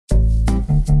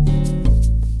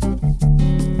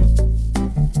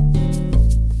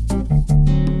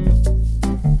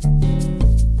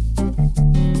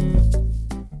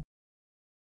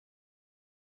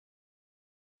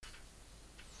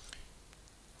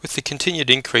With the continued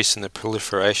increase in the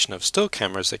proliferation of still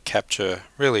cameras that capture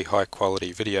really high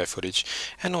quality video footage,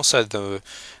 and also the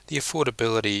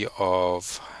affordability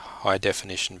of high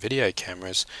definition video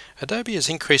cameras, Adobe has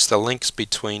increased the links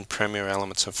between Premiere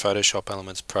Elements and Photoshop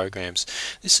Elements programs.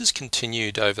 This has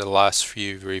continued over the last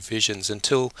few revisions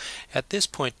until at this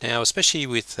point now, especially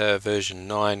with version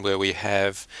 9, where we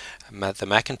have the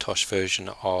Macintosh version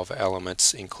of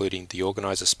Elements, including the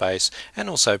organizer space and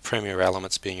also Premiere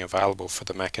Elements being available for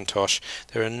the Macintosh.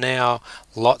 There are now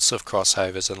lots of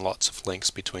crossovers and lots of links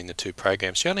between the two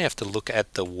programs. You only have to look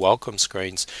at the welcome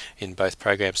screens in both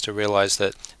programs to realize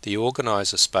that the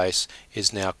organizer space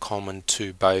is now common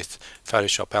to both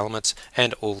Photoshop Elements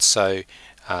and also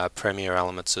Premiere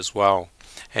Elements as well.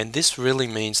 And this really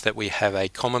means that we have a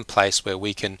common place where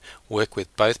we can work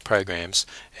with both programs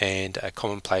and a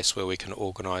common place where we can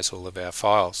organize all of our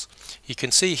files. You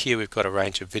can see here we've got a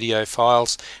range of video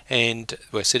files and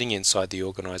we're sitting inside the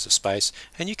organizer space,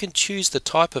 and you can choose the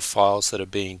type of files that are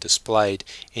being displayed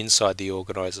inside the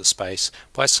organizer space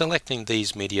by selecting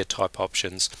these media type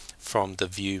options from the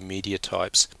View Media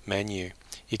Types menu.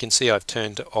 You can see I've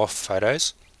turned off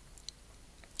photos.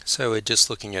 So we're just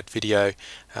looking at video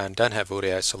and don't have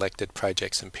audio selected,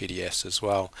 projects and PDFs as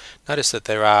well. Notice that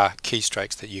there are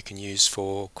keystrokes that you can use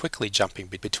for quickly jumping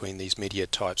between these media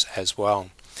types as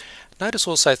well. Notice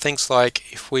also things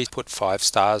like if we put 5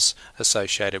 stars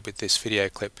associated with this video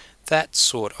clip, that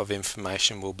sort of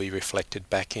information will be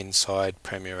reflected back inside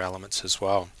Premiere Elements as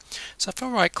well. So if I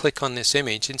right click on this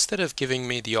image, instead of giving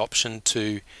me the option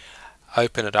to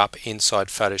open it up inside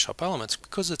Photoshop Elements,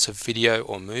 because it's a video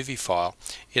or movie file,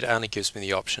 it only gives me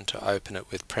the option to open it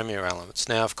with Premiere Elements.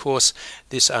 Now of course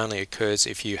this only occurs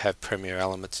if you have Premiere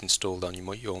Elements installed on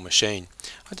your machine.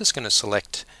 I'm just going to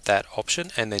select that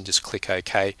option and then just click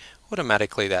OK.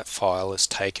 Automatically that file is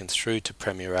taken through to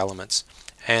Premiere Elements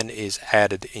and is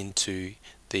added into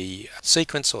the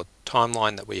sequence or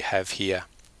timeline that we have here.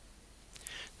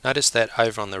 Notice that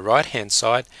over on the right hand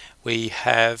side we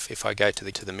have, if I go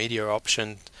to the media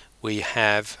option, we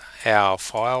have our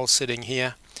files sitting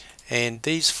here, and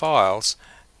these files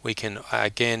we can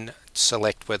again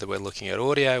select whether we're looking at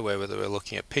audio, whether we're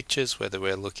looking at pictures, whether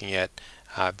we're looking at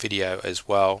video as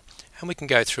well. And we can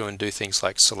go through and do things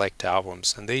like select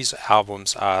albums, and these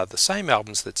albums are the same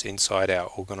albums that's inside our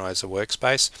organizer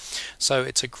workspace. So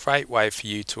it's a great way for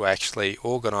you to actually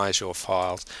organize your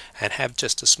files and have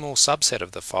just a small subset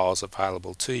of the files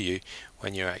available to you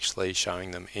when you're actually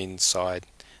showing them inside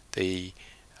the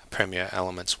Premiere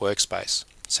Elements workspace.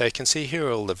 So you can see here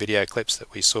are all the video clips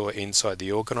that we saw inside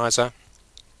the organizer.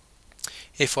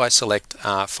 If I select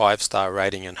 5-star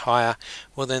rating and higher,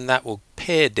 well then that will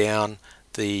pare down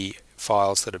the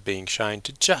files that are being shown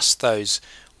to just those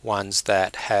ones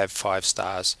that have 5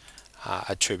 stars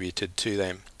attributed to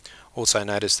them. Also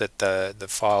notice that the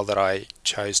file that I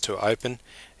chose to open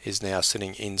is now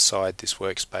sitting inside this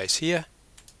workspace here.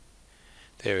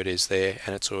 There it is there,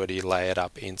 and it's already layered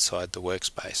up inside the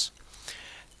workspace.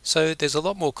 So there's a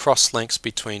lot more cross links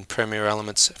between Premiere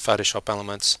Elements, Photoshop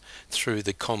Elements through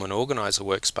the common organizer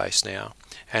workspace now,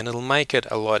 and it'll make it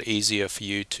a lot easier for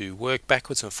you to work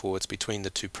backwards and forwards between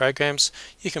the two programs.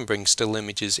 You can bring still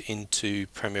images into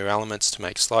Premiere Elements to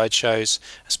make slideshows,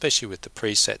 especially with the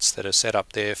presets that are set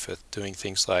up there for doing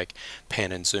things like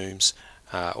pan and zooms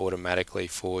automatically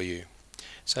for you.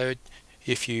 So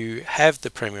if you have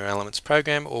the Premiere Elements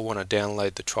program or want to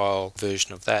download the trial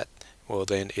version of that, well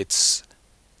then it's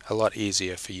a lot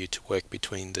easier for you to work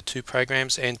between the two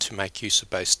programs and to make use of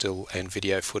both still and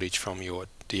video footage from your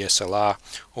DSLR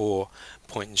or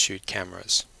point and shoot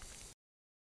cameras.